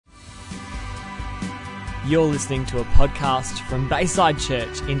You're listening to a podcast from Bayside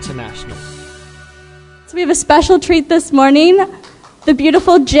Church International. So we have a special treat this morning. The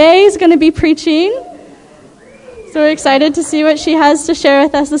beautiful Jay is going to be preaching. So we're excited to see what she has to share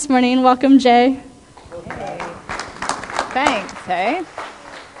with us this morning. Welcome, Jay. Hey. Thanks, hey.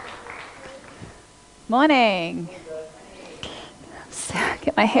 Morning.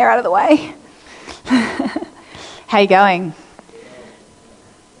 Get my hair out of the way. How you going?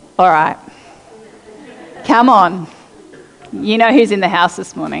 All right. Come on. You know who's in the house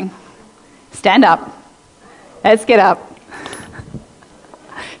this morning. Stand up. Let's get up.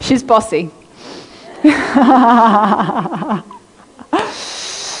 She's bossy. All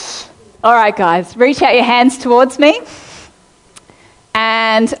right, guys. Reach out your hands towards me.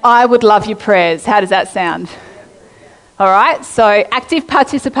 And I would love your prayers. How does that sound? All right. So active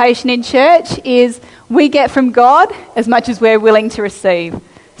participation in church is we get from God as much as we're willing to receive.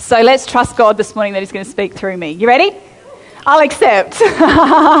 So let's trust God this morning that He's going to speak through me. You ready? I'll accept.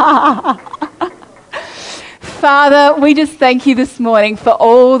 Father, we just thank you this morning for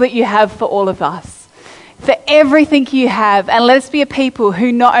all that you have for all of us, for everything you have. And let us be a people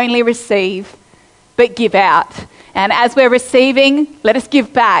who not only receive, but give out. And as we're receiving, let us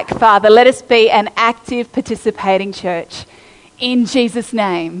give back. Father, let us be an active, participating church. In Jesus'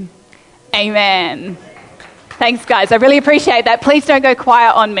 name, amen. Thanks, guys. I really appreciate that. Please don't go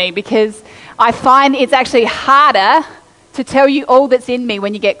quiet on me because I find it's actually harder to tell you all that's in me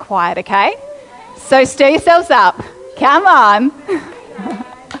when you get quiet, okay? So stir yourselves up. Come on.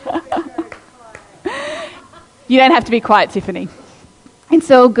 You don't have to be quiet, Tiffany. It's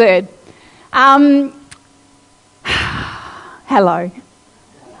all good. Hello.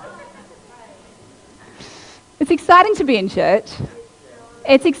 It's exciting to be in church.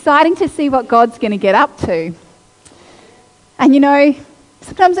 It's exciting to see what God's going to get up to. And you know,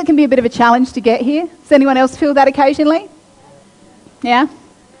 sometimes it can be a bit of a challenge to get here. Does anyone else feel that occasionally? Yeah?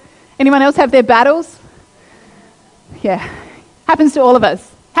 Anyone else have their battles? Yeah. Happens to all of us.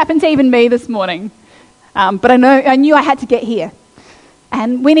 Happened to even me this morning. But I knew I had to get here.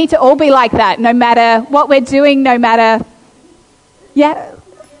 And we need to all be like that, no matter what we're doing, no matter... Yeah,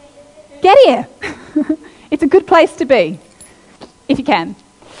 get here. It's a good place to be, if you can.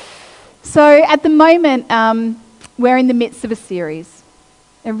 So at the moment, we're in the midst of a series,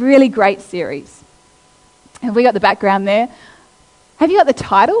 a really great series. Have we got the background there? Have you got the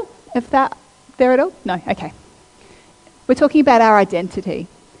title of that there at all? No? Okay. We're talking about our identity.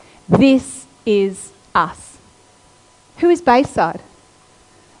 This is us. Who is Bayside?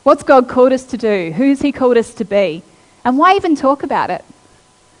 What's God called us to do? Who's He called us to be? And why even talk about it?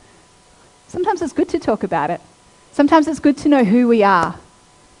 Sometimes it's good to talk about it. Sometimes it's good to know who we are.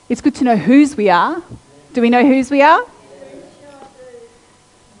 It's good to know whose we are. Do we know whose we are?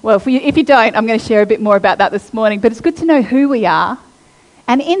 Well, if you don't, I'm going to share a bit more about that this morning. But it's good to know who we are,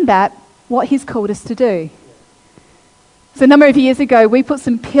 and in that, what He's called us to do. So a number of years ago, we put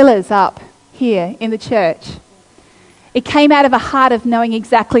some pillars up here in the church. It came out of a heart of knowing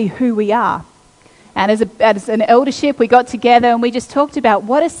exactly who we are. And as an eldership, we got together and we just talked about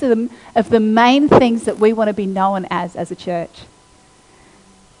what are some of the main things that we want to be known as a church.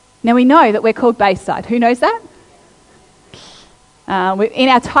 Now we know that we're called Bayside. Who knows that? In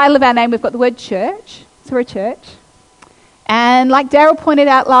our title of our name, we've got the word church. So we're a church. And like Daryl pointed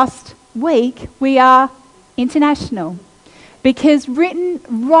out last week, we are international. Because written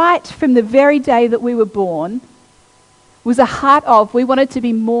right from the very day that we were born was a heart of, we wanted to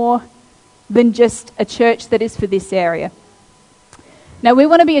be more than just a church that is for this area. Now, we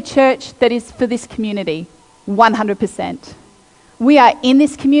want to be a church that is for this community, 100%. We are in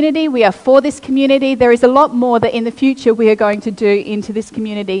this community, we are for this community. There is a lot more that in the future we are going to do into this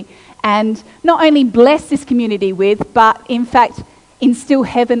community and not only bless this community with, but in fact, instill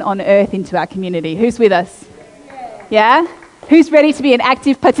heaven on earth into our community. Who's with us? Yeah? Who's ready to be an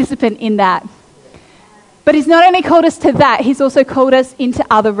active participant in that? But He's not only called us to that, He's also called us into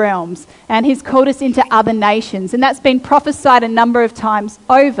other realms. And He's called us into other nations. And that's been prophesied a number of times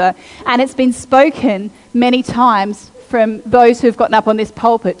over. And it's been spoken many times from those who've gotten up on this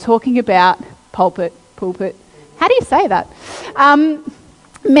pulpit talking about pulpit. How do you say that?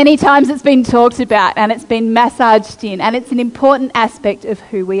 Many times it's been talked about and it's been massaged in. And it's an important aspect of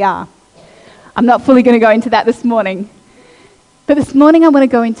who we are. I'm not fully going to go into that this morning. But this morning I want to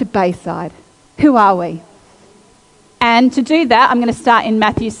go into Bayside. Who are we? And to do that, I'm going to start in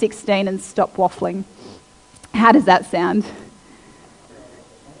Matthew 16 and stop waffling. How does that sound?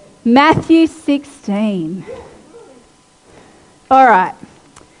 Matthew 16. All right.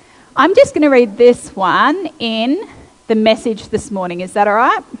 I'm just going to read this one in the Message this morning. Is that all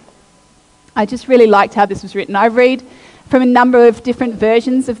right? I just really liked how this was written. I read from a number of different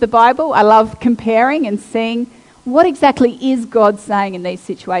versions of the Bible. I love comparing and seeing what exactly is God saying in these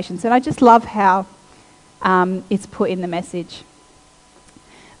situations. And I just love how it's put in the Message.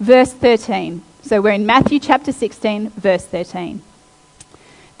 Verse 13. So we're in Matthew chapter 16, verse 13.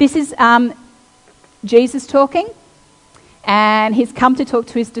 This is Jesus talking, and he's come to talk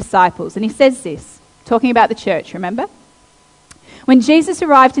to his disciples. And he says this, talking about the church, remember? When Jesus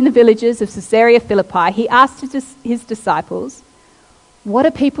arrived in the villages of Caesarea Philippi, he asked his disciples, "What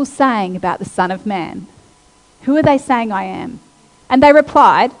are people saying about the Son of Man? Who are they saying I am?" And they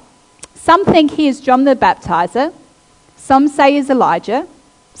replied, "Some think he is John the Baptizer, some say he is Elijah,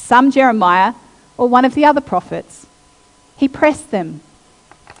 some Jeremiah, or one of the other prophets." He pressed them,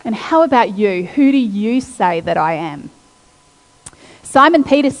 "And how about you? Who do you say that I am?" Simon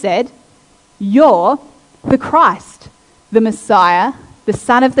Peter said, "You're the Christ, the Messiah, the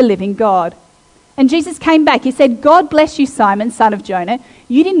Son of the living God." And Jesus came back. He said, "God bless you, Simon, son of Jonah.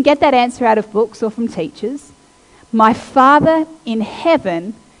 You didn't get that answer out of books or from teachers. My Father in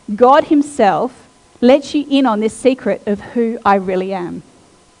heaven, God himself, lets you in on this secret of who I really am.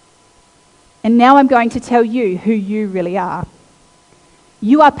 And now I'm going to tell you who you really are.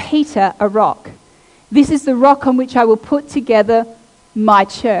 You are Peter, a rock. This is the rock on which I will put together my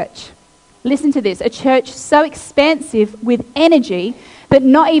church." Listen to this, a church so expansive with energy that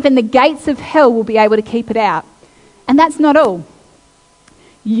not even the gates of hell will be able to keep it out. And that's not all.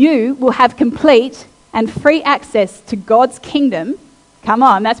 You will have complete and free access to God's kingdom. Come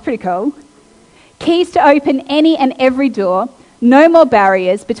on, that's pretty cool. Keys to open any and every door. No more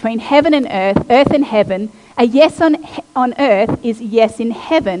barriers between heaven and earth and heaven. A yes on earth is yes in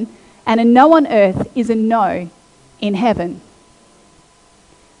heaven, and a no on earth is a no in heaven.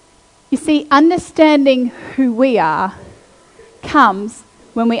 You see, understanding who we are comes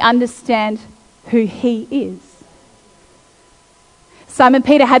when we understand who he is. Simon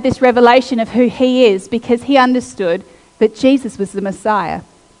Peter had this revelation of who he is because he understood that Jesus was the Messiah.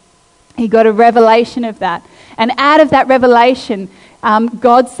 He got a revelation of that. And out of that revelation,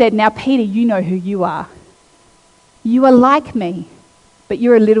 God said, "Now, Peter, you know who you are. You are like me, but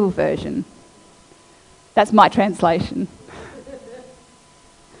you're a little version." That's my translation.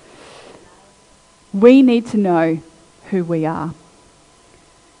 We need to know who we are.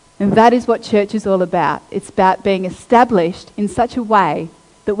 And that is what church is all about. It's about being established in such a way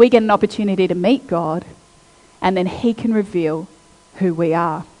that we get an opportunity to meet God, and then he can reveal who we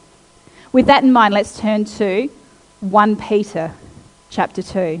are. With that in mind, let's turn to 1 Peter chapter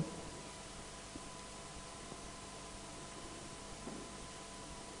 2.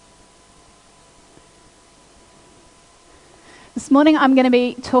 This morning I'm going to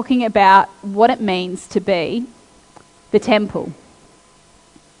be talking about what it means to be the temple.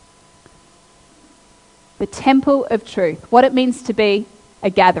 The temple of truth. What it means to be a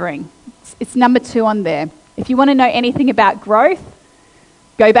gathering. It's number 2 on there. If you want to know anything about growth,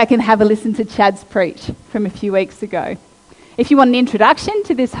 go back and have a listen to Chad's preach from a few weeks ago. If you want an introduction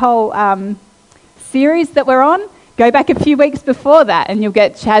to this whole series that we're on, go back a few weeks before that and you'll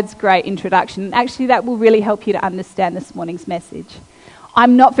get Chad's great introduction. Actually, that will really help you to understand this morning's message.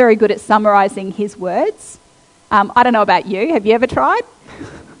 I'm not very good at summarising his words. I don't know about you. Have you ever tried?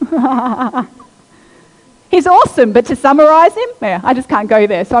 He's awesome, but to summarise him, yeah, I just can't go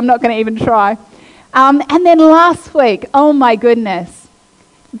there, so I'm not going to even try. And then last week, oh my goodness,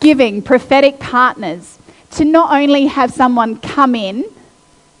 giving prophetic partners to not only have someone come in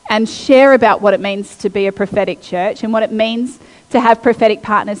and share about what it means to be a prophetic church and what it means to have prophetic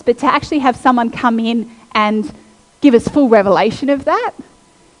partners, but to actually have someone come in and give us full revelation of that,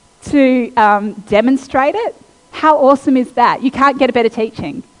 to demonstrate it. How awesome is that? You can't get a better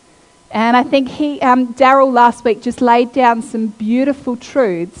teaching. And I think Daryl last week just laid down some beautiful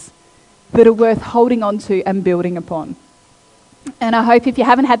truths that are worth holding on to and building upon. And I hope if you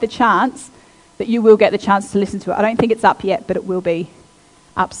haven't had the chance, that you will get the chance to listen to it. I don't think it's up yet, but it will be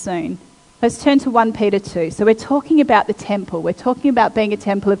up soon. Let's turn to 1 Peter 2. So we're talking about the temple. We're talking about being a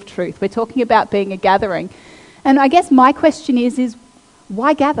temple of truth. We're talking about being a gathering. And I guess my question is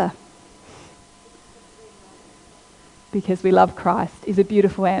why gather? Because we love Christ is a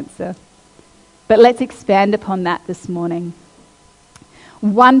beautiful answer. But let's expand upon that this morning.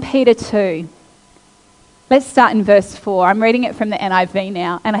 1 Peter 2. Let's start in verse 4. I'm reading it from the NIV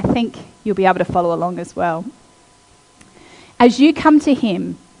now, and I think you'll be able to follow along as well. As you come to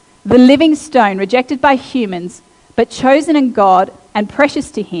him, the living stone rejected by humans, but chosen in God and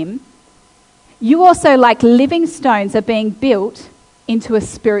precious to him, you also, like living stones, are being built into a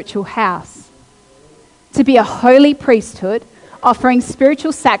spiritual house, to be a holy priesthood, offering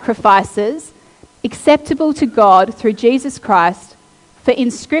spiritual sacrifices acceptable to God through Jesus Christ. For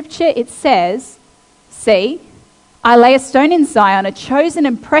in Scripture it says, "See, I lay a stone in Zion, a chosen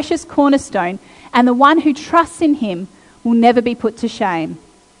and precious cornerstone, and the one who trusts in him will never be put to shame."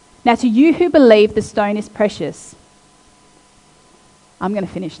 Now to you who believe, the stone is precious. I'm going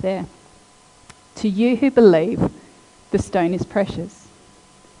to finish there. To you who believe, the stone is precious.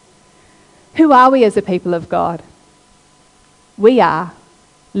 Who are we as a people of God? We are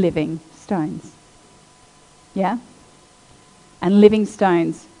living stones. Yeah? And living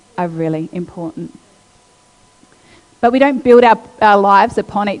stones are really important. But we don't build our lives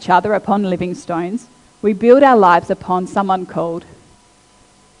upon each other, upon living stones. We build our lives upon someone called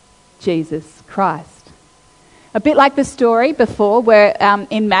Jesus Christ. A bit like the story before where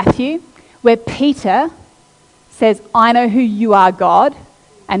in Matthew, where Peter says, "I know who you are, God."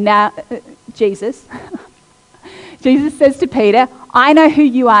 And now Jesus says to Peter, "I know who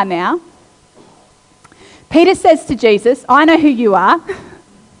you are now." Peter says to Jesus, "I know who you are."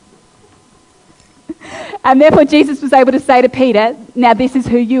 And therefore Jesus was able to say to Peter, "Now this is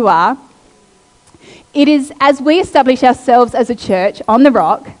who you are." It is as we establish ourselves as a church on the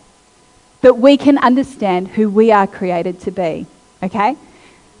rock that we can understand who we are created to be. Okay?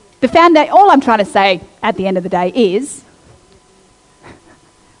 All I'm trying to say at the end of the day is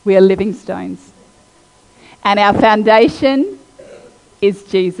we are living stones. And our foundation is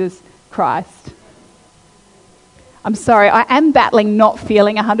Jesus Christ. I'm sorry, I am battling not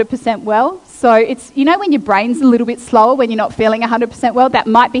feeling 100% well. So it's, you know when your brain's a little bit slower when you're not feeling 100% well? That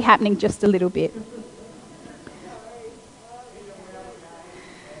might be happening just a little bit.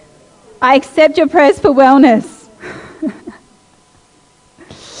 I accept your prayers for wellness.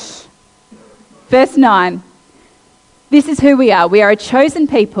 Verse 9. This is who we are. We are a chosen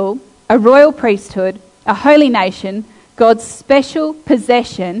people, a royal priesthood, a holy nation, God's special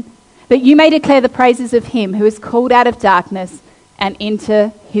possession, that you may declare the praises of him who is called out of darkness and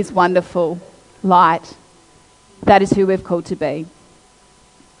into his wonderful light. That is who we've called to be.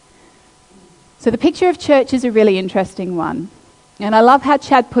 So the picture of church is a really interesting one. And I love how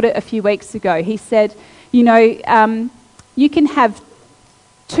Chad put it a few weeks ago. He said, you can have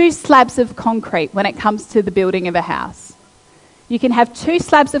 2 slabs of concrete when it comes to the building of a house. You can have 2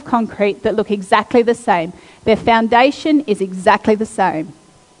 slabs of concrete that look exactly the same. Their foundation is exactly the same.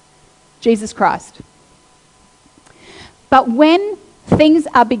 Jesus Christ. But when things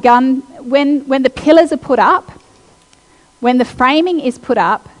are begun, when the pillars are put up, when the framing is put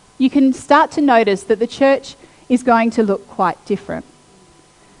up, you can start to notice that the church is going to look quite different.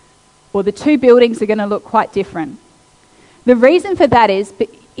 Or the 2 buildings are going to look quite different. The reason for that is,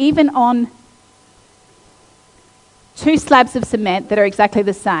 even on 2 slabs of cement that are exactly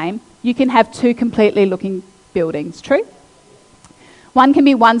the same, you can have 2 completely looking buildings. True? One can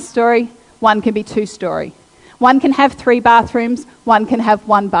be 1 story, one can be 2 story. One can have 3 bathrooms, one can have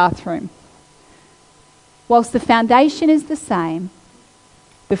 1 bathroom. Whilst the foundation is the same,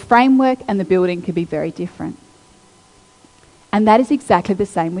 the framework and the building can be very different. And that is exactly the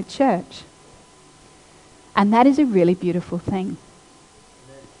same with church. And that is a really beautiful thing.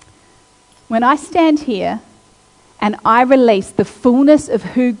 When I stand here and I release the fullness of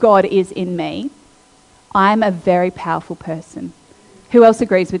who God is in me, I'm a very powerful person. Who else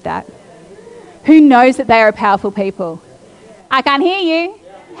agrees with that? Who knows that they are a powerful people? I can't hear you.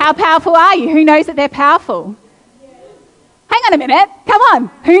 How powerful are you? Who knows that they're powerful? Hang on a minute. Come on.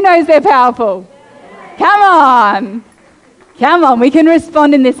 Who knows they're powerful? Come on. Come on. We can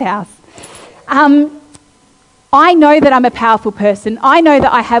respond in this house. I know that I'm a powerful person. I know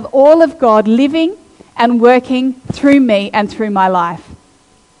that I have all of God living and working through me and through my life.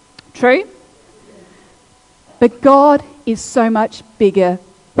 True? But God is so much bigger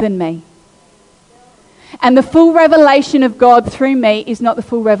than me. And the full revelation of God through me is not the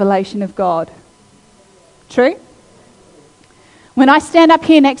full revelation of God. True? When I stand up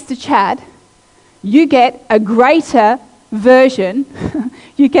here next to Chad, you get a greater version,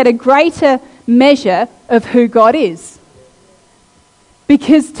 you get a greater measure of who God is.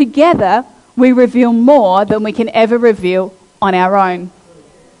 Because together we reveal more than we can ever reveal on our own.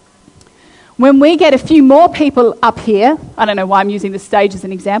 When we get a few more people up here, I don't know why I'm using the stage as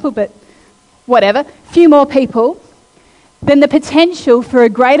an example, but whatever, a few more people, then the potential for a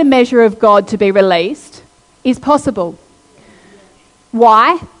greater measure of God to be released is possible.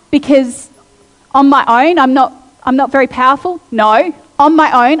 Why? Because on my own, I'm not very powerful? No. On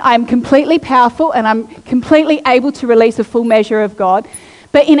my own, I'm completely powerful and I'm completely able to release a full measure of God.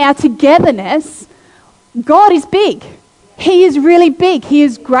 But in our togetherness, God is big. He is really big. He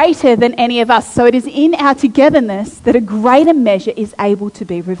is greater than any of us. So it is in our togetherness that a greater measure is able to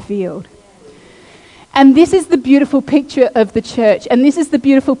be revealed. And this is the beautiful picture of the church. And this is the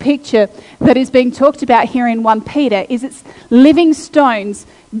beautiful picture that is being talked about here in 1 Peter, is it's living stones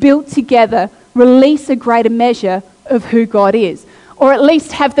built together release a greater measure of who God is, or at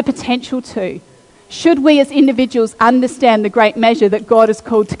least have the potential to. Should we as individuals understand the great measure that God has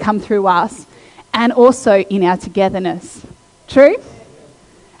called to come through us, and also in our togetherness. True?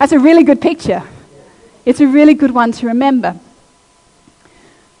 That's a really good picture. It's a really good one to remember.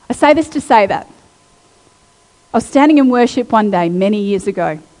 I say this to say that. I was standing in worship one day many years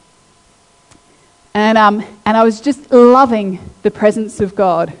ago, and I was just loving the presence of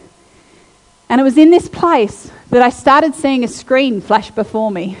God. And it was in this place that I started seeing a screen flash before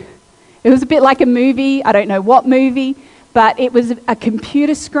me. It was a bit like a movie, I don't know what movie, but it was a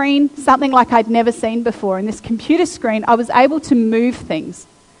computer screen, something like I'd never seen before. In this computer screen, I was able to move things.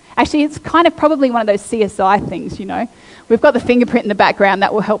 Actually, it's kind of probably one of those CSI things, you know. We've got the fingerprint in the background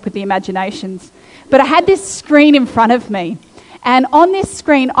that will help with the imaginations. But I had this screen in front of me, and on this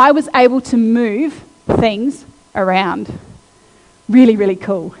screen, I was able to move things around. Really, really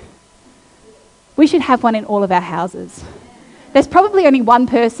cool. We should have one in all of our houses. There's probably only one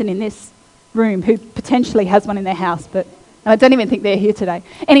person in this room who potentially has one in their house, but I don't even think they're here today.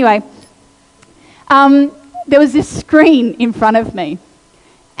 Anyway, there was this screen in front of me,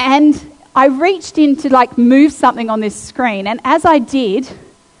 and I reached in to move something on this screen, and as I did,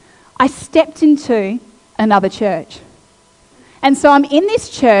 I stepped into another church. And so I'm in this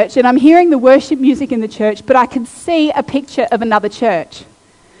church, and I'm hearing the worship music in the church, but I could see a picture of another church.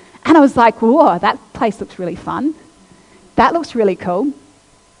 And I was like, whoa, that place looks really fun. That looks really cool.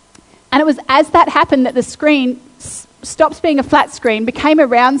 And it was as that happened that the screen stopped being a flat screen, became a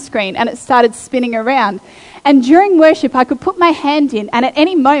round screen, and it started spinning around. And during worship, I could put my hand in, and at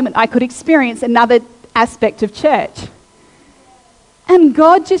any moment, I could experience another aspect of church. And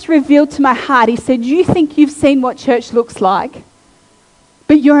God just revealed to my heart, he said, you think you've seen what church looks like,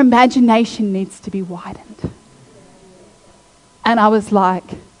 but your imagination needs to be widened. And I was like,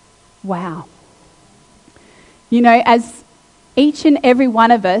 wow. You know, as each and every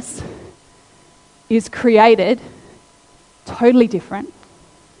one of us is created totally different.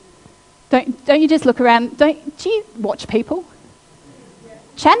 Don't you just look around? Do you watch people?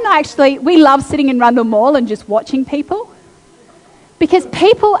 Chad and I actually, we love sitting in Rundle Mall and just watching people, because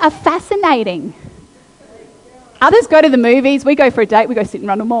people are fascinating. Others go to the movies, we go for a date, we go sit in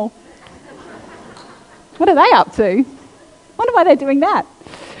Rundle Mall. What are they up to? Wonder why they're doing that.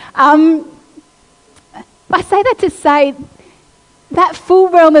 I say that to say that full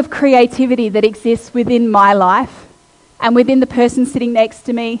realm of creativity that exists within my life and within the person sitting next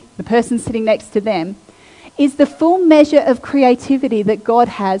to me, the person sitting next to them, is the full measure of creativity that God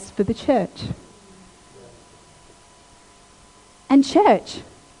has for the church. And church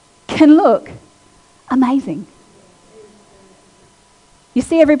can look amazing. You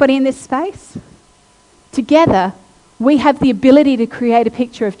see everybody in this space? Together, we have the ability to create a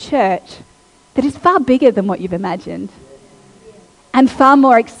picture of church that is far bigger than what you've imagined and far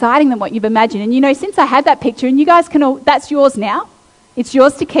more exciting than what you've imagined. And you know, since I had that picture, and you guys can all, that's yours now. It's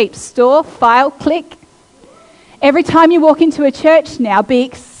yours to keep. Store, file, click. Every time you walk into a church now, be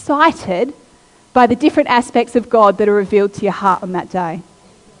excited by the different aspects of God that are revealed to your heart on that day.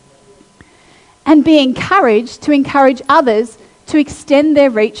 And be encouraged to encourage others to extend their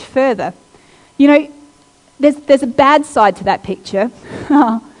reach further. You know, there's a bad side to that picture.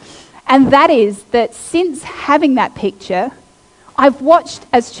 And that is that since having that picture, I've watched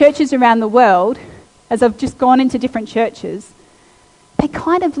as churches around the world, as I've just gone into different churches, they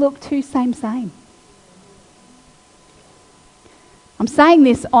kind of look too same. I'm saying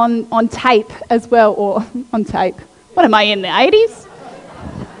this on tape as well, or on tape. What am I, in the 80s?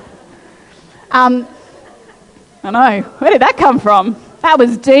 I know. Where did that come from? That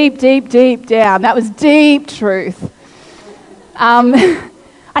was deep down. That was deep truth.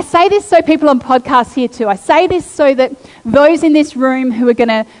 I say this so people on podcasts hear too. I say this so that those in this room who are going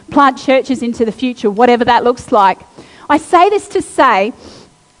to plant churches into the future, whatever that looks like, I say this to say,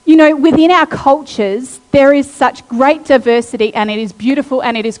 you know, within our cultures, there is such great diversity, and it is beautiful,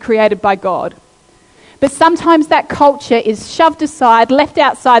 and it is created by God. But sometimes that culture is shoved aside, left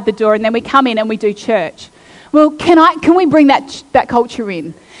outside the door, and then we come in and we do church. Well, can we bring that culture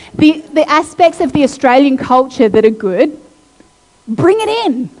in? The aspects of the Australian culture that are good, bring it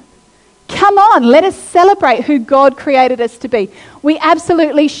in. Come on, let us celebrate who God created us to be. We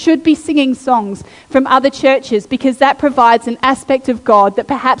absolutely should be singing songs from other churches, because that provides an aspect of God that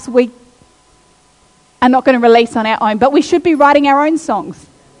perhaps we are not going to release on our own, but we should be writing our own songs.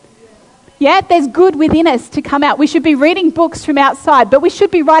 Yeah, there's good within us to come out. We should be reading books from outside, but we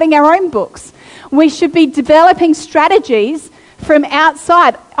should be writing our own books. We should be developing strategies from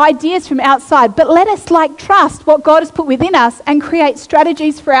outside, ideas from outside, but let us trust what God has put within us and create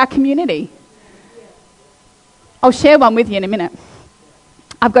strategies for our community. I'll share one with you in a minute.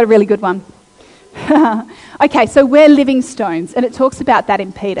 I've got a really good one. Okay, so we're living stones, and it talks about that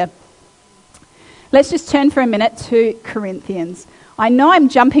in Peter. Let's just turn for a minute to Corinthians. I know I'm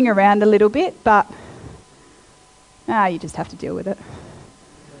jumping around a little bit, but you just have to deal with it.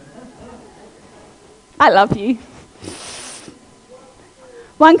 I love you.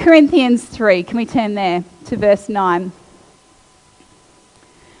 1 Corinthians 3, can we turn there to verse 9?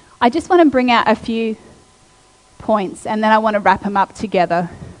 I just want to bring out a few points, and then I want to wrap them up together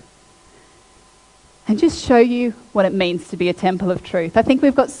and just show you what it means to be a temple of truth. I think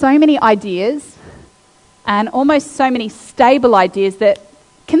we've got so many ideas and almost so many stable ideas that,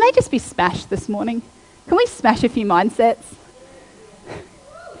 can they just be smashed this morning? Can we smash a few mindsets?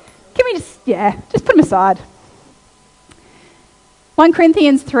 Can we just put them aside? 1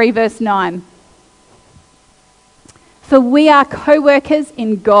 Corinthians 3 verse 9. For we are co-workers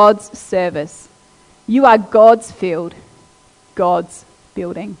in God's service. You are God's field, God's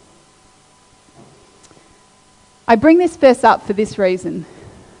building. I bring this verse up for this reason.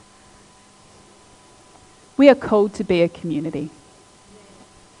 We are called to be a community.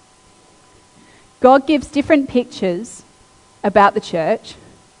 God gives different pictures about the church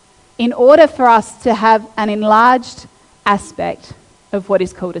in order for us to have an enlarged aspect of what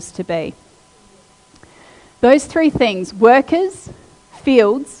He's called us to be. Those three things, workers,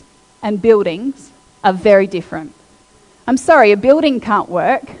 fields, and buildings, are very different. I'm sorry, a building can't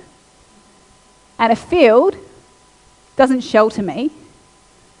work, and a field doesn't shelter me.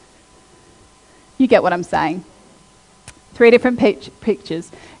 You get what I'm saying. Three different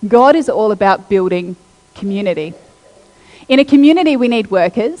pictures. God is all about building community. In a community, we need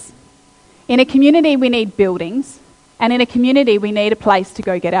workers. In a community, we need buildings. And in a community, we need a place to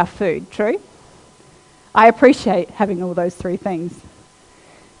go get our food. True? I appreciate having all those three things.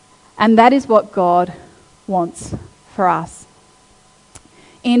 And that is what God wants for us.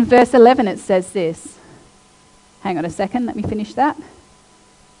 In verse 11, it says this. Hang on a second, let me finish that.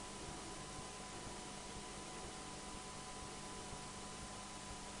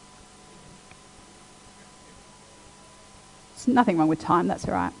 There's nothing wrong with time, that's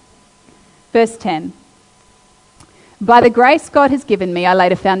all right. Verse 10. By the grace God has given me, I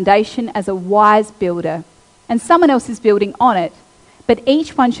laid a foundation as a wise builder, and someone else is building on it. But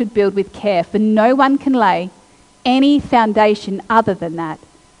each one should build with care, for no one can lay any foundation other than that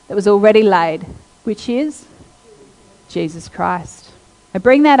was already laid, which is Jesus Christ. I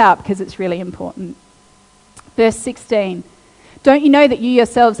bring that up because it's really important. Verse 16. Don't you know that you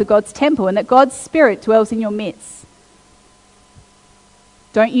yourselves are God's temple and that God's Spirit dwells in your midst?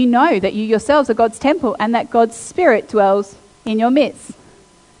 Don't you know that you yourselves are God's temple and that God's Spirit dwells in your midst?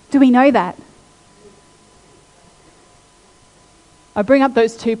 Do we know that? I bring up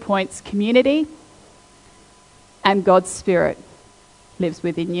those 2 points, community and God's Spirit lives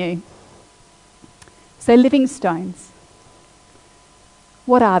within you. So living stones,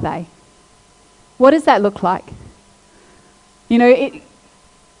 what are they? What does that look like? You know,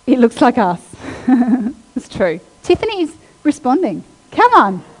 it looks like us. It's true. Tiffany's responding. Come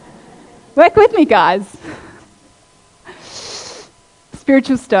on. Work with me, guys.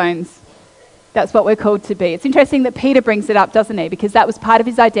 Spiritual stones. That's what we're called to be. It's interesting that Peter brings it up, doesn't he? Because that was part of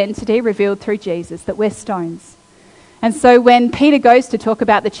his identity revealed through Jesus, that we're stones. And so when Peter goes to talk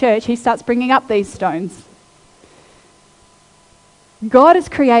about the church, he starts bringing up these stones. God has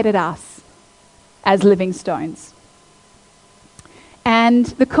created us as living stones. And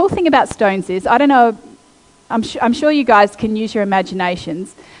the cool thing about stones is, I don't know, I'm sure you guys can use your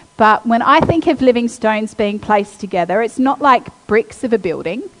imaginations, but when I think of living stones being placed together, it's not like bricks of a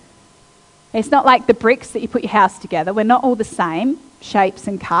building. It's not like the bricks that you put your house together. We're not all the same shapes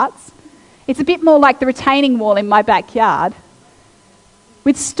and cuts. It's a bit more like the retaining wall in my backyard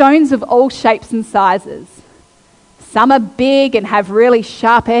with stones of all shapes and sizes. Some are big and have really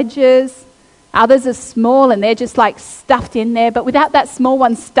sharp edges. Others are small and they're just like stuffed in there. But without that small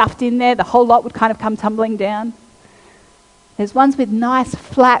one stuffed in there, the whole lot would kind of come tumbling down. There's ones with nice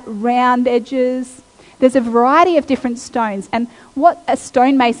flat round edges. There's a variety of different stones. And what a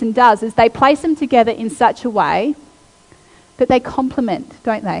stonemason does is they place them together in such a way that they complement,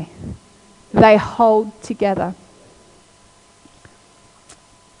 don't they? They hold together.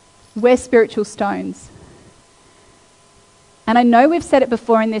 We're spiritual stones. And I know we've said it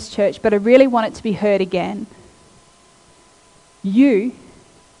before in this church, but I really want it to be heard again. You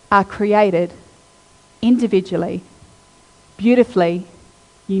are created individually, beautifully,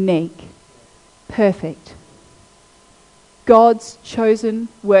 unique, perfect. God's chosen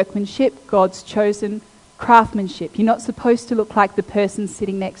workmanship, God's chosen craftsmanship. You're not supposed to look like the person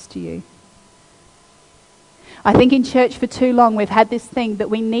sitting next to you. I think in church for too long we've had this thing that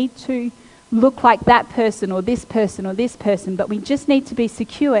we need to look like that person or this person or this person, but we just need to be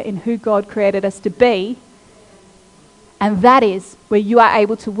secure in who God created us to be, and that is where you are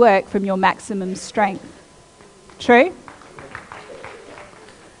able to work from your maximum strength. True?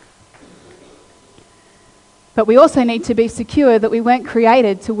 But we also need to be secure that we weren't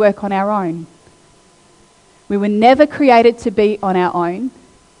created to work on our own. We were never created to be on our own.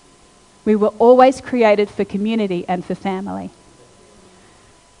 We were always created for community and for family.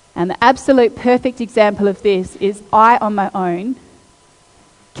 And the absolute perfect example of this is I, on my own,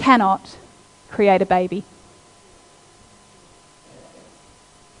 cannot create a baby.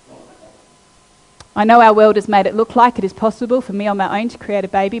 I know our world has made it look like it is possible for me on my own to create a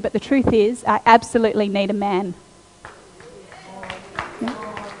baby, but the truth is I absolutely need a man.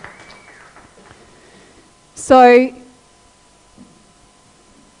 Yeah. So,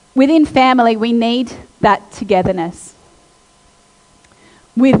 within family, we need that togetherness.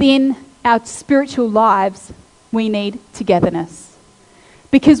 Within our spiritual lives, we need togetherness.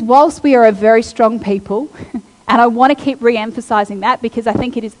 Because whilst we are a very strong people, and I want to keep re-emphasising that because I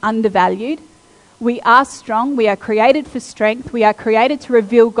think it is undervalued, we are strong, we are created for strength, we are created to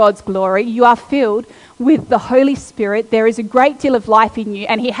reveal God's glory. You are filled with the Holy Spirit. There is a great deal of life in you,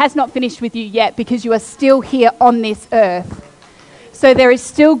 and He has not finished with you yet because you are still here on this earth. So there is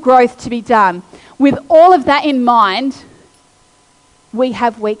still growth to be done. With all of that in mind, we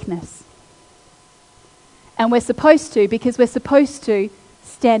have weakness. And we're supposed to, because we're supposed to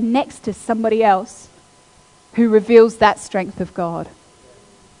stand next to somebody else who reveals that strength of God.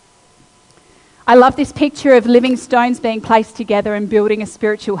 I love this picture of living stones being placed together and building a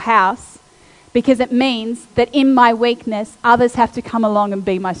spiritual house, because it means that in my weakness, others have to come along and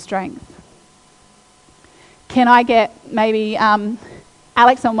be my strength. Can I get maybe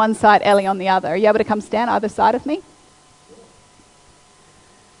Alex on one side, Ellie on the other? Are you able to come stand either side of me?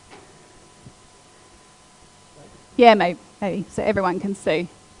 Yeah, maybe, so everyone can see.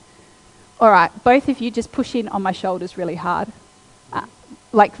 All right, both of you just push in on my shoulders really hard.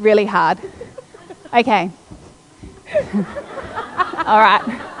 Like really hard. Okay. All right.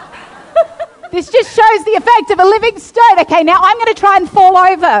 This just shows the effect of a living stone. Okay, now I'm going to try and fall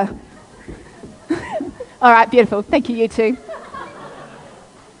over. All right, beautiful. Thank you, you two.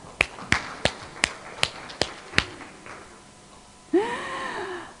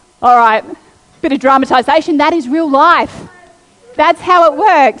 All right. Bit of dramatisation. That is real life. That's how it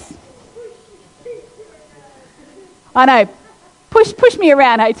works. I know. Push me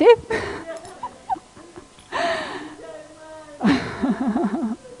around, hey Tiff.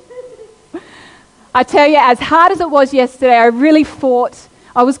 I tell you, as hard as it was yesterday, I really fought.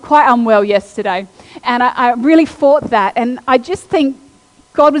 I was quite unwell yesterday, and I really fought that. And I just think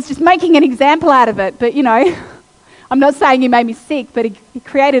God was just making an example out of it. But, you know, I'm not saying He made me sick, but He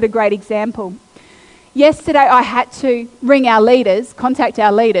created a great example. Yesterday, I had to ring our leaders, contact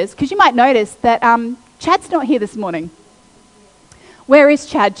our leaders, because you might notice that Chad's not here this morning. Where is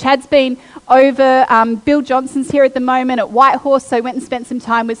Chad? Chad's been over, Bill Johnson's here at the moment at Whitehorse, so went and spent some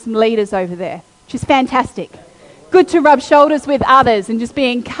time with some leaders over there, which is fantastic. Good to rub shoulders with others and just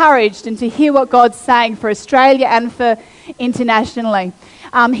be encouraged and to hear what God's saying for Australia and for internationally.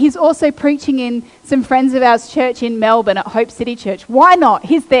 He's also preaching in some friends of ours church in Melbourne at Hope City Church. Why not?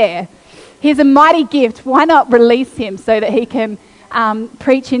 He's there. He's a mighty gift. Why not release him so that he can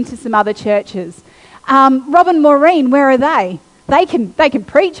preach into some other churches? Rob and Maureen, where are they? They can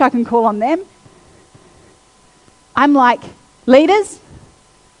preach. I can call on them. I'm like, leaders,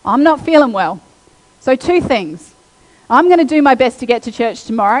 I'm not feeling well. So 2 things. I'm going to do my best to get to church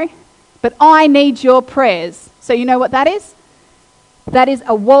tomorrow, but I need your prayers. So you know what that is? That is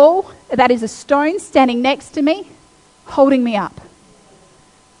a wall, that is a stone standing next to me, holding me up.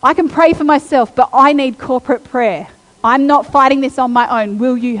 I can pray for myself, but I need corporate prayer. I'm not fighting this on my own.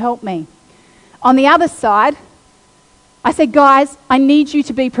 Will you help me? On the other side, I said, guys, I need you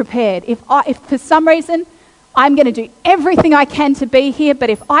to be prepared. If for some reason I'm going to do everything I can to be here, but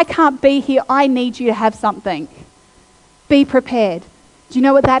if I can't be here, I need you to have something. Be prepared. Do you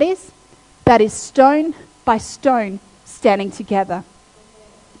know what that is? That is stone by stone standing together.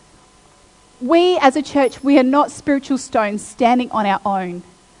 We as a church, we are not spiritual stones standing on our own.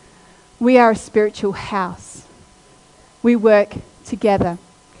 We are a spiritual house. we work together.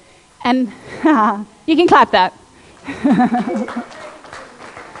 And you can clap that.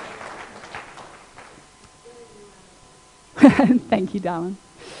 Thank you, darling.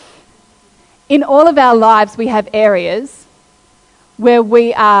 In all of our lives, we have areas where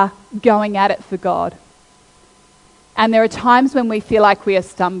we are going at it for God. And there are times when we feel like we are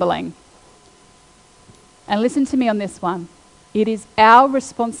stumbling. And listen to me on this one. It is our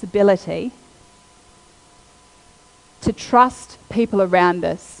responsibility to trust people around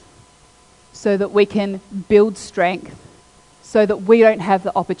us so that we can build strength, so that we don't have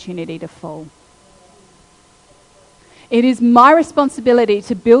the opportunity to fall. It is my responsibility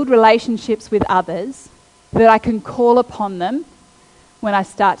to build relationships with others that I can call upon them when I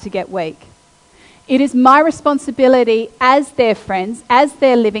start to get weak. It is my responsibility as their friends, as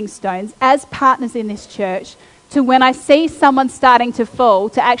their living stones, as partners in this church, to when I see someone starting to fall,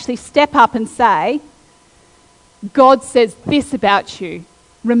 to actually step up and say, God says this about you.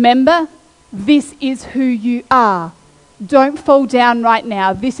 Remember, this is who you are. Don't fall down right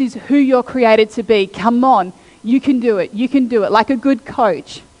now. This is who you're created to be. Come on. You can do it. You can do it. Like a good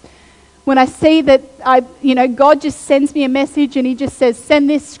coach. When I see that God just sends me a message and he just says, send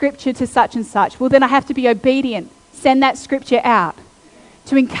this scripture to such and such. Well, then I have to be obedient. Send that scripture out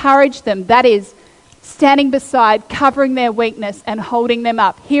to encourage them. That is standing beside, covering their weakness and holding them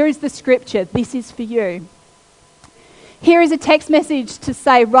up. Here is the scripture. This is for you. Here is a text message to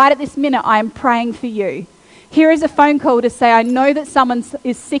say, right at this minute, I am praying for you. Here is a phone call to say, I know that someone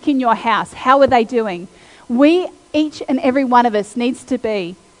is sick in your house. How are they doing? We, each and every one of us, needs to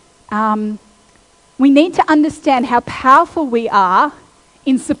be, we need to understand how powerful we are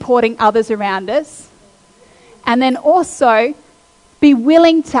in supporting others around us, and then also be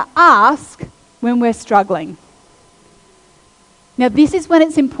willing to ask when we're struggling. Now, this is when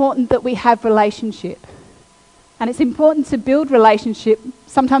it's important that we have relationship. And it's important to build relationship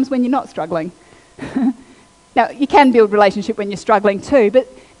sometimes when you're not struggling. Now, you can build relationship when you're struggling too, but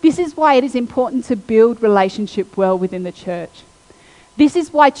this is why it is important to build relationship well within the church. This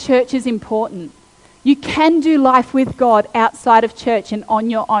is why church is important. You can do life with God outside of church and on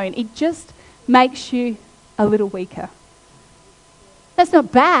your own. It just makes you a little weaker. That's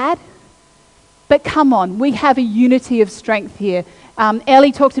not bad, but come on, we have a unity of strength here.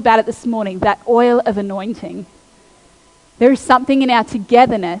 Ellie talked about it this morning, that oil of anointing. There is something in our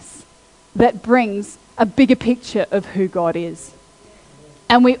togetherness that brings a bigger picture of who God is.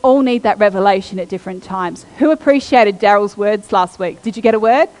 And we all need that revelation at different times. Who appreciated Daryl's words last week? Did you get a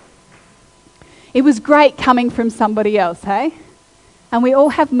word? It was great coming from somebody else, hey? And we all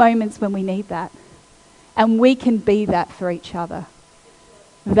have moments when we need that. And we can be that for each other.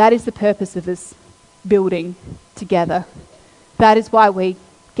 That is the purpose of us building together. That is why we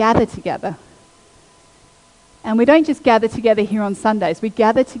gather together. And we don't just gather together here on Sundays. We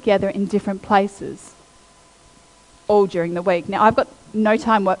gather together in different places all during the week. Now, I've got no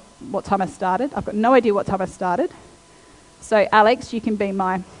time what time I started. I've got no idea what time I started. So, Alex, you can be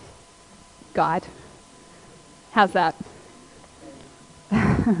my guide. How's that?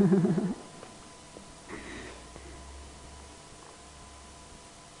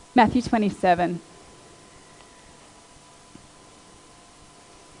 Matthew 27.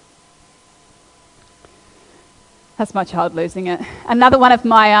 That's my child losing it. Another one of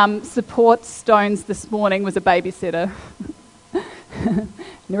my support stones this morning was a babysitter.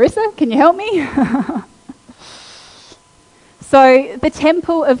 Narissa, can you help me? So the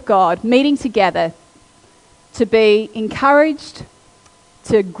temple of God, meeting together to be encouraged,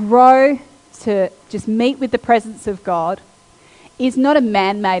 to grow, to just meet with the presence of God, is not a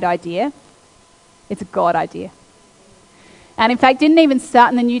man-made idea. It's a God idea. And in fact, didn't even start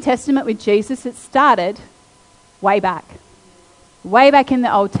in the New Testament with Jesus. It started way back in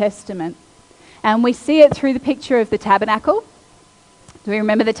the Old Testament. And we see it through the picture of the tabernacle. Do we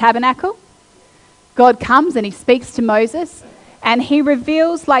remember the tabernacle? God comes and he speaks to Moses and he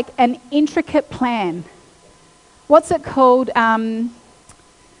reveals like an intricate plan. What's it called, Ellie,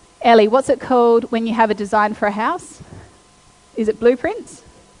 what's it called when you have a design for a house? Is it blueprints?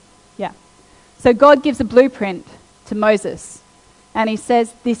 Yeah. So God gives a blueprint to Moses. And he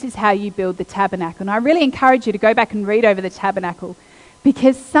says, this is how you build the tabernacle. And I really encourage you to go back and read over the tabernacle,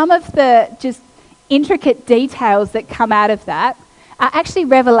 because some of the just intricate details that come out of that are actually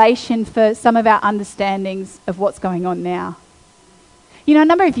revelation for some of our understandings of what's going on now. You know, a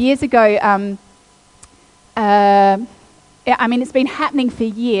number of years ago, it's been happening for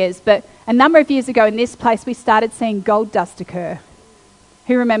years, but a number of years ago in this place, we started seeing gold dust occur.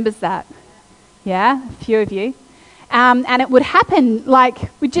 Who remembers that? Yeah, a few of you. And it would happen like,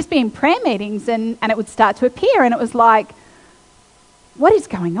 we'd just be in prayer meetings and it would start to appear, and it was like, what is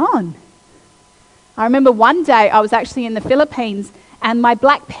going on? I remember one day I was actually in the Philippines and my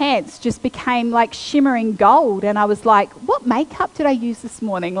black pants just became like shimmering gold. And I was like, what makeup did I use this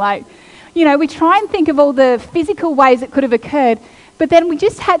morning? Like, you know, we try and think of all the physical ways it could have occurred, but then we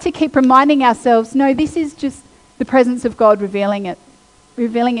just had to keep reminding ourselves, no, this is just the presence of God revealing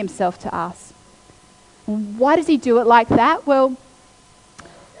himself to us. Why does he do it like that? Well,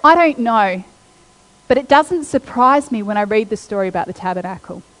 I don't know, but it doesn't surprise me when I read the story about the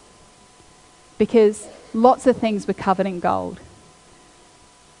tabernacle, because lots of things were covered in gold.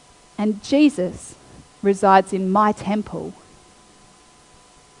 And Jesus resides in my temple,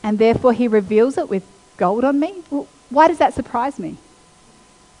 and therefore he reveals it with gold on me? Well, why does that surprise me?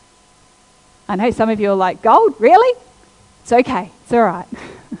 I know some of you are like, gold? Really? It's okay. It's all right.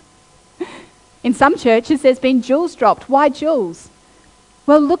 In some churches, there's been jewels dropped. Why jewels?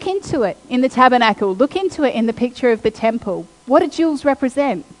 Well, look into it in the tabernacle. Look into it in the picture of the temple. What do jewels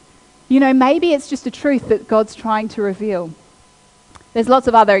represent? You know, maybe it's just a truth that God's trying to reveal. There's lots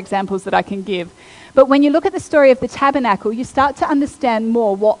of other examples that I can give. But when you look at the story of the tabernacle, you start to understand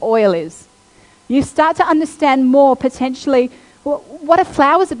more what oil is. You start to understand more potentially what are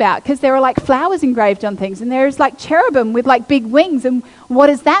flowers about, because there are like flowers engraved on things, and there's like cherubim with like big wings, and what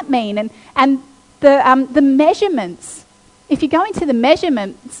does that mean? And the measurements, if you go into the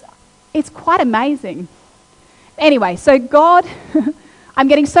measurements, it's quite amazing. Anyway, so God, I'm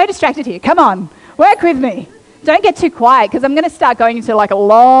getting so distracted here. Come on, work with me. Don't get too quiet, because I'm going to start going into like a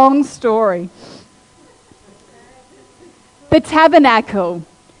long story. The tabernacle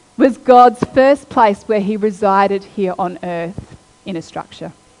was God's first place where he resided here on earth in a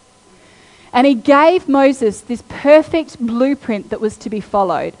structure. And he gave Moses this perfect blueprint that was to be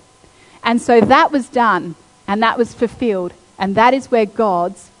followed. And so that was done, and that was fulfilled, and that is where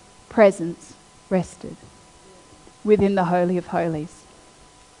God's presence rested, within the Holy of Holies.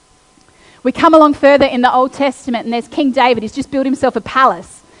 We come along further in the Old Testament, and there's King David. He's just built himself a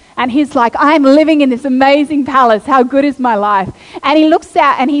palace. And he's like, I'm living in this amazing palace. How good is my life? And he looks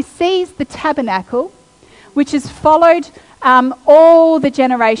out and he sees the tabernacle, which has followed all the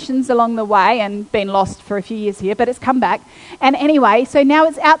generations along the way and been lost for a few years here, but it's come back. And anyway, so now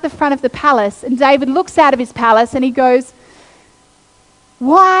it's out the front of the palace, and David looks out of his palace and he goes,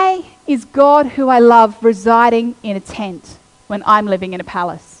 why is God who I love residing in a tent when I'm living in a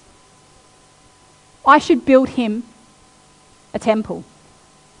palace? I should build him a temple.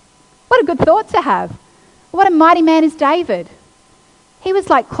 What a good thought to have. What a mighty man is David. He was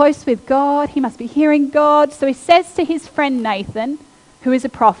like close with God. He must be hearing God. So he says to his friend Nathan, who is a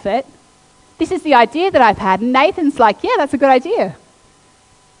prophet, this is the idea that I've had. And Nathan's like, yeah, that's a good idea.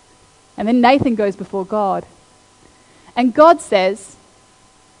 And then Nathan goes before God. And God says,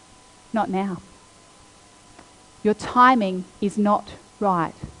 not now. Your timing is not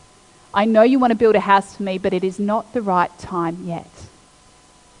right. I know you want to build a house for me, but it is not the right time yet.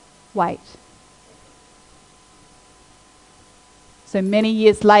 Wait. So many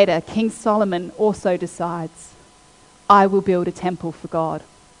years later, King Solomon also decides, I will build a temple for God.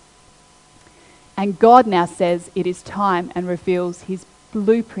 And God now says it is time and reveals his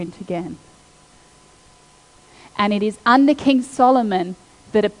blueprint again. And it is under King Solomon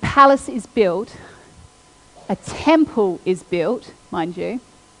that a palace is built, a temple is built, mind you.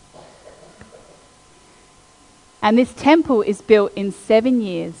 And this temple is built in 7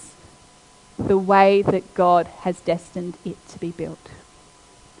 years, the way that God has destined it to be built.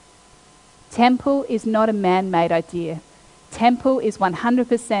 Temple is not a man-made idea. Temple is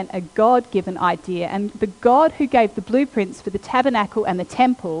 100% a God-given idea. And the God who gave the blueprints for the tabernacle and the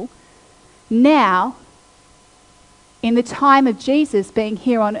temple, now, in the time of Jesus being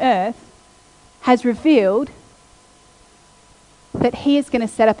here on earth, has revealed that he is going to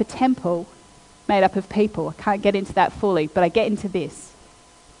set up a temple made up of people. I can't get into that fully, but I get into this.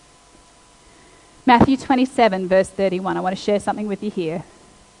 Matthew 27, verse 31. I want to share something with you here.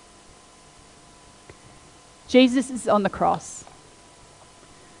 Jesus is on the cross.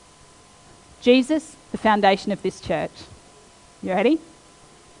 Jesus, the foundation of this church. You ready?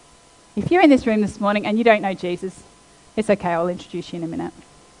 If you're in this room this morning and you don't know Jesus, it's okay, I'll introduce you in a minute.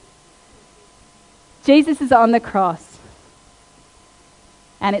 Jesus is on the cross.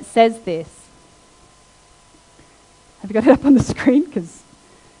 And it says this. Have you got it up on the screen? Because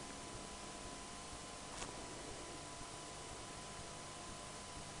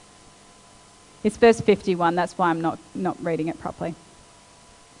it's verse 51, that's why I'm not reading it properly.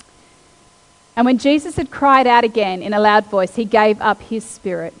 And when Jesus had cried out again in a loud voice, he gave up his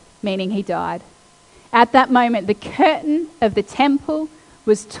spirit, meaning he died. At that moment, the curtain of the temple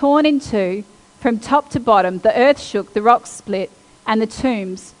was torn in two from top to bottom. The earth shook, the rocks split, and the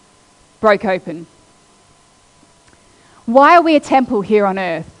tombs broke open. Why are we a temple here on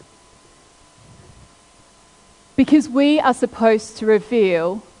earth? Because we are supposed to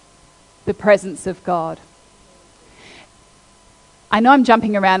reveal the presence of God. I know I'm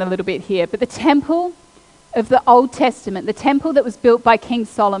jumping around a little bit here, but the temple of the Old Testament, the temple that was built by King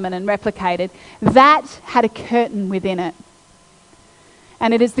Solomon and replicated, that had a curtain within it.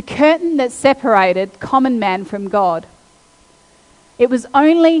 And it is the curtain that separated common man from God. It was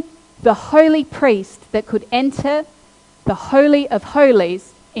only the holy priest that could enter the Holy of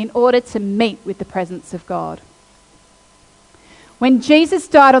Holies in order to meet with the presence of God. When Jesus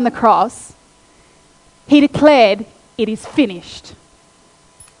died on the cross, he declared, "It is finished."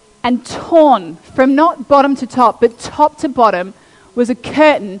 And torn from not bottom to top, but top to bottom, was a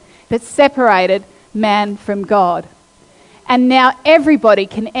curtain that separated man from God. And now everybody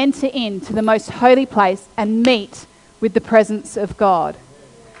can enter into the most holy place and meet with the presence of God.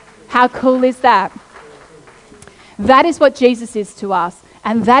 How cool is that? That is what Jesus is to us,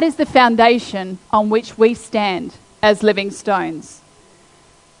 and that is the foundation on which we stand as living stones.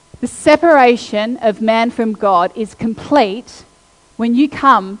 The separation of man from God is complete when you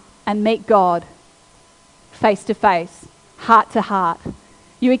come and meet God face to face, heart to heart.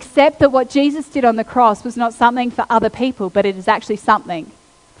 You accept that what Jesus did on the cross was not something for other people, but it is actually something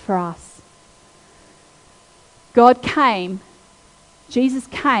for us. God came, Jesus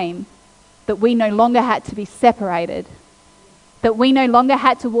came, that we no longer had to be separated, that we no longer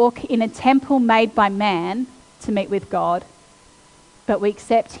had to walk in a temple made by man to meet with God, but we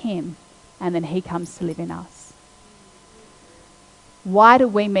accept him and then he comes to live in us. Why do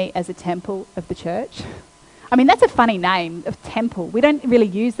we meet as a temple of the church? I mean, that's a funny name, of temple. We don't really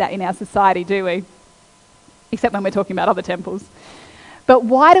use that in our society, do we? Except when we're talking about other temples. But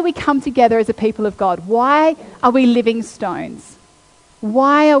why do we come together as a people of God? Why are we living stones?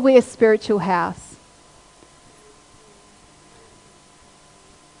 Why are we a spiritual house?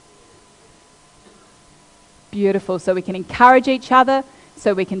 Beautiful. So we can encourage each other,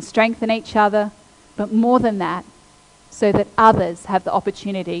 so we can strengthen each other, but more than that, so that others have the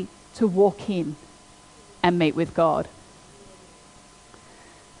opportunity to walk in and meet with God.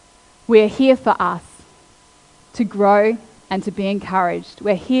 We're here for us to grow and to be encouraged.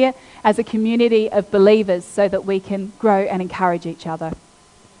 We're here as a community of believers so that we can grow and encourage each other.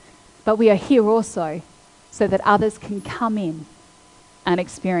 But we are here also so that others can come in and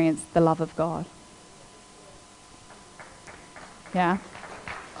experience the love of God. Yeah?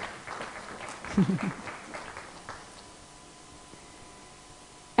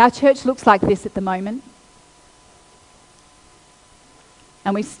 Our church looks like this at the moment.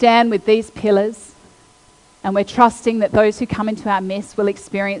 And we stand with these pillars, and we're trusting that those who come into our midst will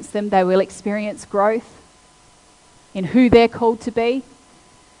experience them. They will experience growth in who they're called to be,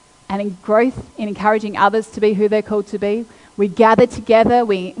 and in growth in encouraging others to be who they're called to be. We gather together.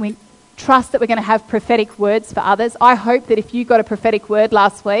 We trust that we're going to have prophetic words for others. I hope that if you got a prophetic word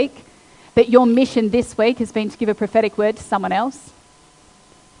last week, that your mission this week has been to give a prophetic word to someone else.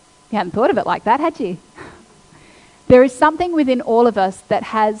 You hadn't thought of it like that, had you? There is something within all of us that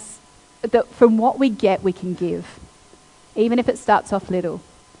from what we get, we can give, even if it starts off little.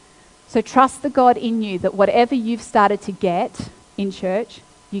 So trust the God in you that whatever you've started to get in church,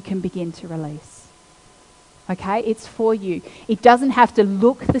 you can begin to release. Okay? It's for you. It doesn't have to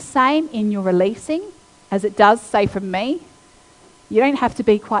look the same in your releasing as it does, say, from me. You don't have to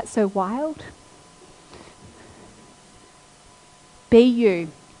be quite so wild. Be you,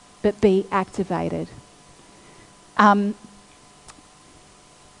 but be activated.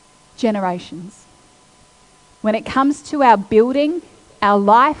 Generations. When it comes to our building, our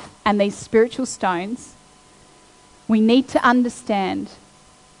life, and these spiritual stones, we need to understand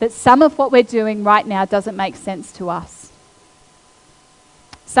that some of what we're doing right now doesn't make sense to us.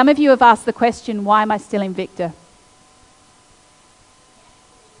 Some of you have asked the question, why am I still in Victor?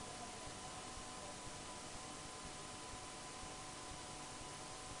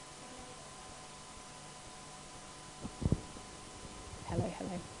 Hello.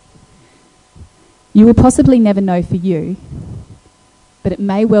 You will possibly never know for you, but it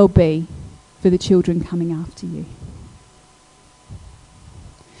may well be for the children coming after you.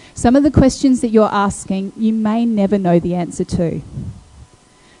 Some of the questions that you're asking, you may never know the answer to.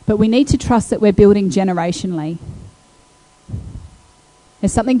 But we need to trust that we're building generationally.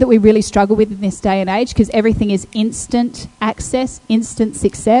 There's something that we really struggle with in this day and age because everything is instant access, instant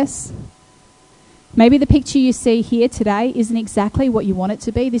success. Maybe the picture you see here today isn't exactly what you want it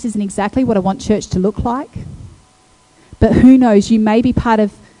to be. This isn't exactly what I want church to look like. But who knows, you may be part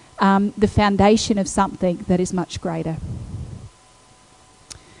of the foundation of something that is much greater.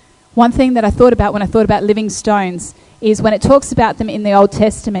 One thing that I thought about when I thought about living stones is when it talks about them in the Old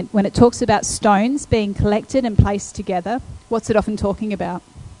Testament, when it talks about stones being collected and placed together, what's it often talking about?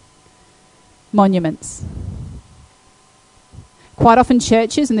 Monuments. Quite often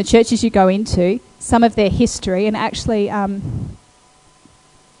churches, and the churches you go into, some of their history, and actually,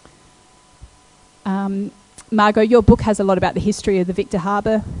 Margot, your book has a lot about the history of the Victor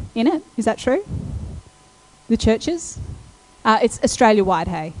Harbour in it. Is that true? The churches? It's Australia-wide,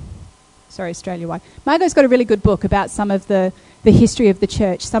 hey? Sorry, Australia-wide. Margot's got a really good book about some of the history of the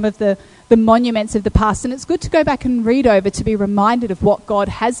church, some of the monuments of the past, and it's good to go back and read over to be reminded of what God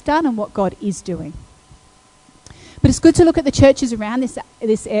has done and what God is doing. But it's good to look at the churches around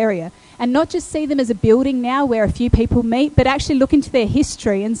this area and not just see them as a building now where a few people meet, but actually look into their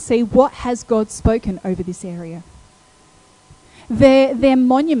history and see what has God spoken over this area. They're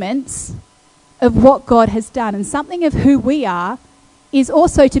monuments of what God has done, and something of who we are is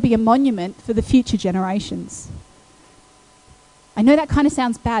also to be a monument for the future generations. I know that kind of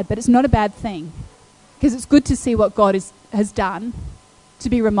sounds bad, but it's not a bad thing, because it's good to see what God has done, to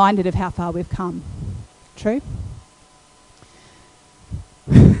be reminded of how far we've come. True?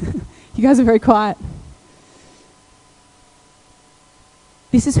 You guys are very quiet.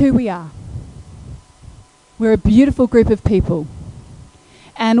 This is who we are. We're a beautiful group of people.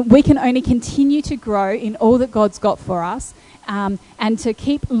 And we can only continue to grow in all that God's got for us, and to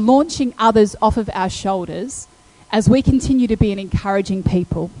keep launching others off of our shoulders as we continue to be an encouraging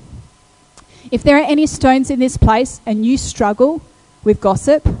people. If there are any stones in this place and you struggle with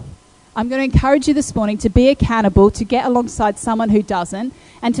gossip, I'm going to encourage you this morning to be accountable, to get alongside someone who doesn't,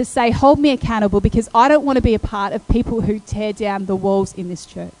 and to say, hold me accountable, because I don't want to be a part of people who tear down the walls in this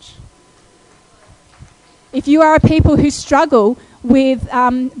church. If you are a people who struggle with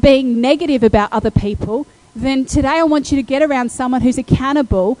being negative about other people, then today I want you to get around someone who's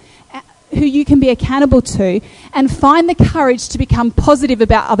accountable, who you can be accountable to, and find the courage to become positive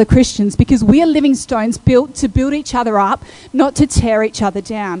about other Christians, because we are living stones built to build each other up, not to tear each other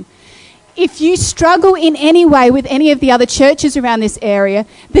down. If you struggle in any way with any of the other churches around this area,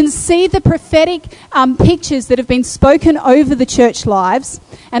 then see the prophetic pictures that have been spoken over the church lives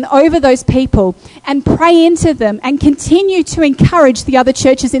and over those people, and pray into them and continue to encourage the other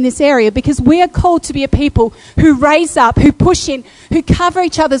churches in this area, because we are called to be a people who raise up, who push in, who cover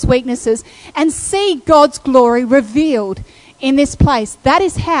each other's weaknesses and see God's glory revealed in this place. That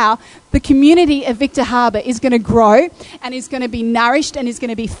is how the community of Victor Harbour is going to grow and is going to be nourished and is going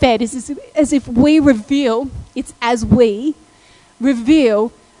to be fed. It's as if we reveal, it's as we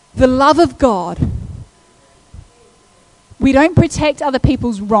reveal the love of God. We don't protect other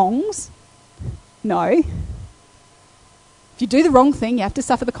people's wrongs. No. If you do the wrong thing, you have to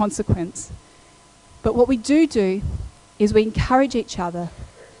suffer the consequence. But what we do is we encourage each other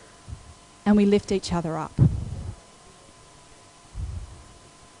and we lift each other up.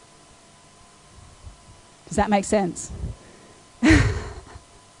 Does that make sense?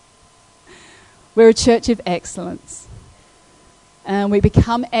 We're a church of excellence. And we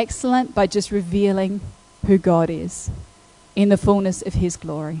become excellent by just revealing who God is in the fullness of his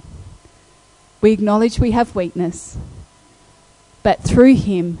glory. We acknowledge we have weakness, but through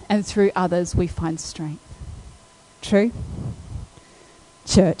him and through others we find strength. True?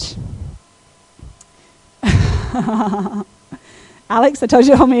 Church. Alex, I told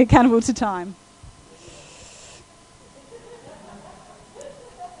you to hold me accountable to time.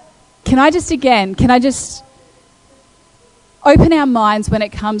 Can I just open our minds when it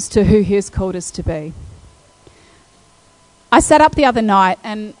comes to who he has called us to be? I sat up the other night,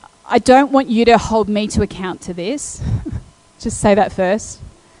 and I don't want you to hold me to account to this. Just say that first.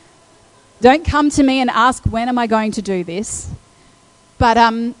 Don't come to me and ask, when am I going to do this? But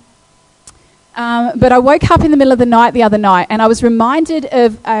I woke up in the middle of the night the other night, and I was reminded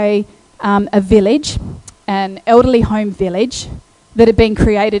of a village, an elderly home village, that had been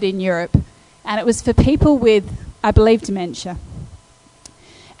created in Europe, and it was for people with, I believe, dementia.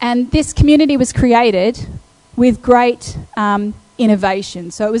 And this community was created with great innovation.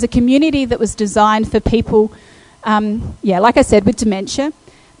 So it was a community that was designed for people, like I said, with dementia,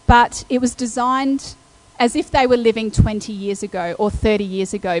 but it was designed as if they were living 20 years ago or 30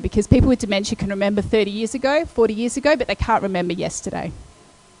 years ago, because people with dementia can remember 30 years ago, 40 years ago, but they can't remember yesterday.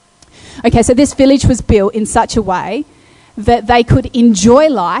 Okay, so this village was built in such a way that they could enjoy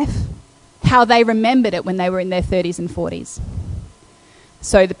life how they remembered it when they were in their 30s and 40s.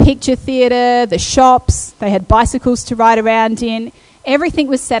 So the picture theatre, the shops, they had bicycles to ride around in. Everything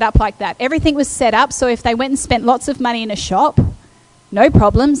was set up like that. Everything was set up so if they went and spent lots of money in a shop, no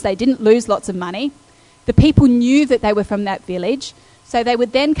problems, they didn't lose lots of money. The people knew that they were from that village, So they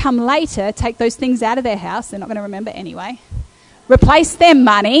would then come later, take those things out of their house, they're not going to remember anyway, replace their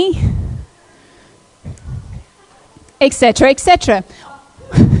money, etc., etc.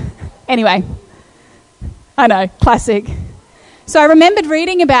 Anyway, I know, classic. So I remembered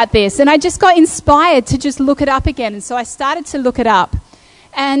reading about this, and I just got inspired to just look it up again. And so I started to look it up.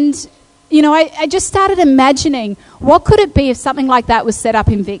 And, you know, I just started imagining, what could it be if something like that was set up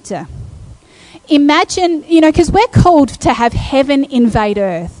in Victor? Imagine, you know, because we're called to have heaven invade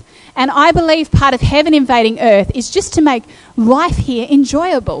earth. And I believe part of heaven invading earth is just to make life here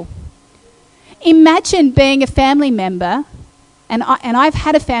enjoyable. Imagine being a family member, and I've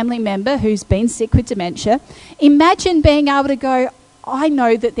had a family member who's been sick with dementia. Imagine being able to go, I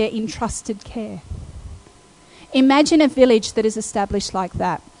know that they're in trusted care. Imagine a village that is established like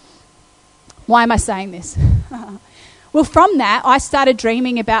that. Why am I saying this? Well, from that, I started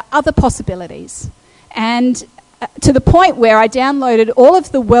dreaming about other possibilities. And to the point where I downloaded all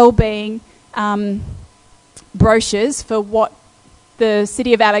of the well-being brochures for what the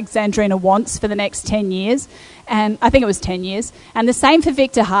city of Alexandrina wants for the next 10 years. And I think it was 10 years. And the same for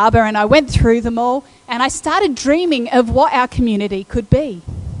Victor Harbour. And I went through them all. And I started dreaming of what our community could be.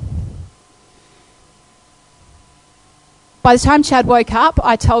 By the time Chad woke up,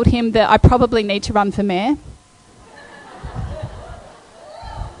 I told him that I probably need to run for mayor.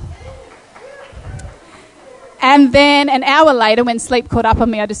 And then an hour later, when sleep caught up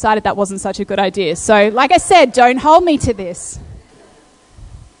on me, I decided that wasn't such a good idea. So, like I said, don't hold me to this.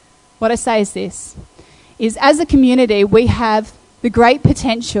 What I say is this, is as a community, we have the great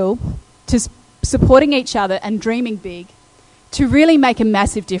potential to supporting each other and dreaming big to really make a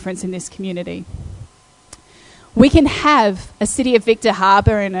massive difference in this community. We can have a city of Victor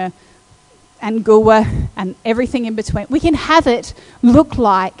Harbour and Goolwa and everything in between. We can have it look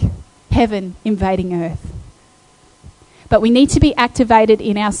like heaven invading earth. But we need to be activated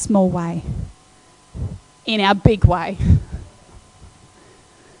in our small way, in our big way.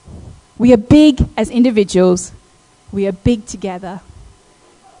 We are big as individuals. We are big together.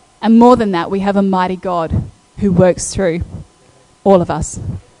 And more than that, we have a mighty God who works through all of us.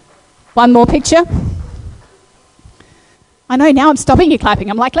 One more picture. I know, now I'm stopping you clapping.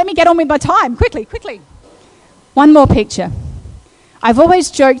 I'm like, let me get on with my time. Quickly, quickly. One more picture. I've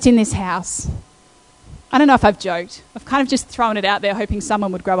always joked in this house. I don't know if I've joked. I've kind of just thrown it out there hoping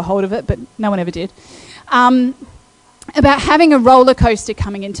someone would grab a hold of it, but no one ever did. About having a roller coaster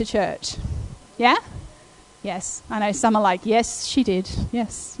coming into church. Yeah? Yes. I know some are like, yes, she did.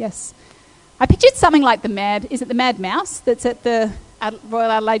 Yes, yes. I pictured something like the Mad Mouse that's at the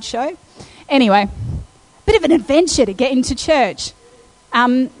Royal Adelaide show? Anyway, bit of an adventure to get into church.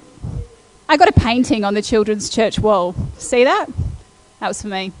 I got a painting on the children's church wall. See that? That was for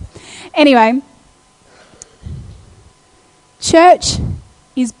me. Anyway, church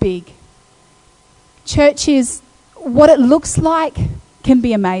is big. Church is, what it looks like can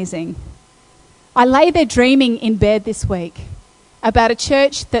be amazing. I lay there dreaming in bed this week about a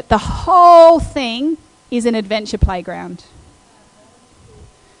church that the whole thing is an adventure playground.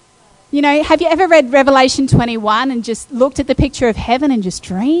 You know, have you ever read Revelation 21 and just looked at the picture of heaven and just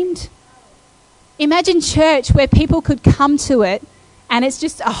dreamed? Imagine church where people could come to it and it's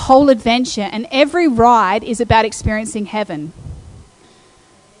just a whole adventure and every ride is about experiencing heaven.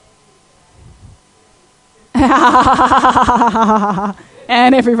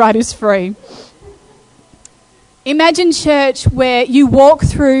 And every ride is free. Imagine church where you walk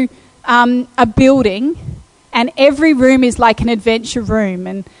through a building and every room is like an adventure room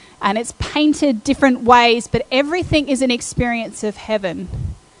and it's painted different ways, but everything is an experience of heaven.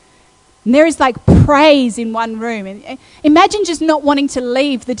 And there is like praise in one room. And imagine just not wanting to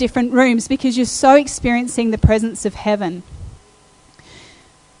leave the different rooms because you're so experiencing the presence of heaven.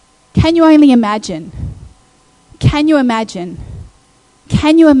 Can you only imagine? Can you imagine?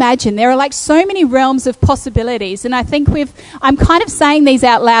 Can you imagine? There are like so many realms of possibilities, and I think I'm kind of saying these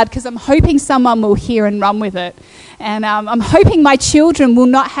out loud because I'm hoping someone will hear and run with it. And I'm hoping my children will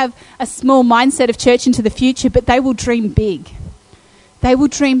not have a small mindset of church into the future, but they will dream big. They will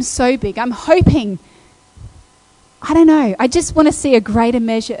dream so big. I'm hoping, I don't know, I just want to see a greater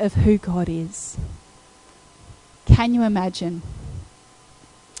measure of who God is. Can you imagine?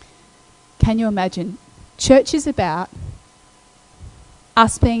 Can you imagine? Church is about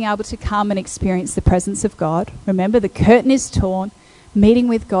us being able to come and experience the presence of God. Remember, the curtain is torn, meeting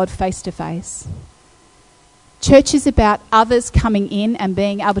with God face to face. Church is about others coming in and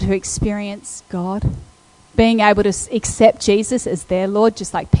being able to experience God, being able to accept Jesus as their Lord,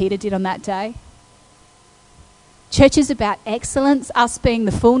 just like Peter did on that day. Church is about excellence, us being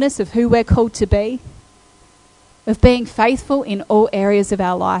the fullness of who we're called to be, of being faithful in all areas of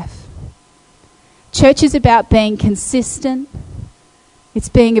our life. Church is about being consistent. It's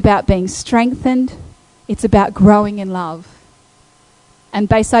about being strengthened. It's about growing in love. And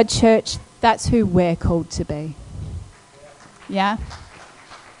Bayside Church, that's who we're called to be. Yeah?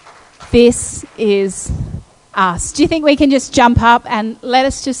 This is us. Do you think we can just jump up and let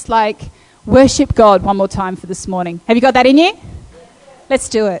us just worship God one more time for this morning? Have you got that in you? Let's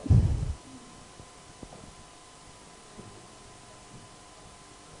do it.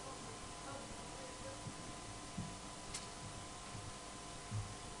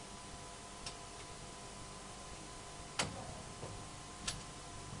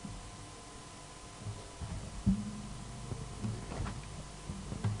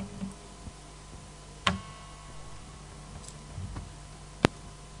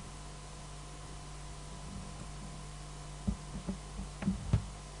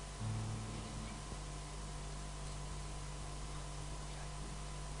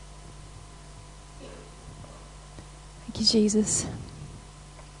 Thank you, Jesus.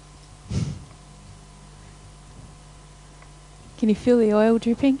 Can you feel the oil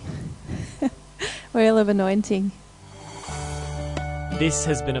dripping? Oil of anointing. This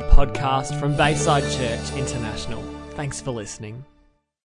has been a podcast from Bayside Church International. Thanks for listening.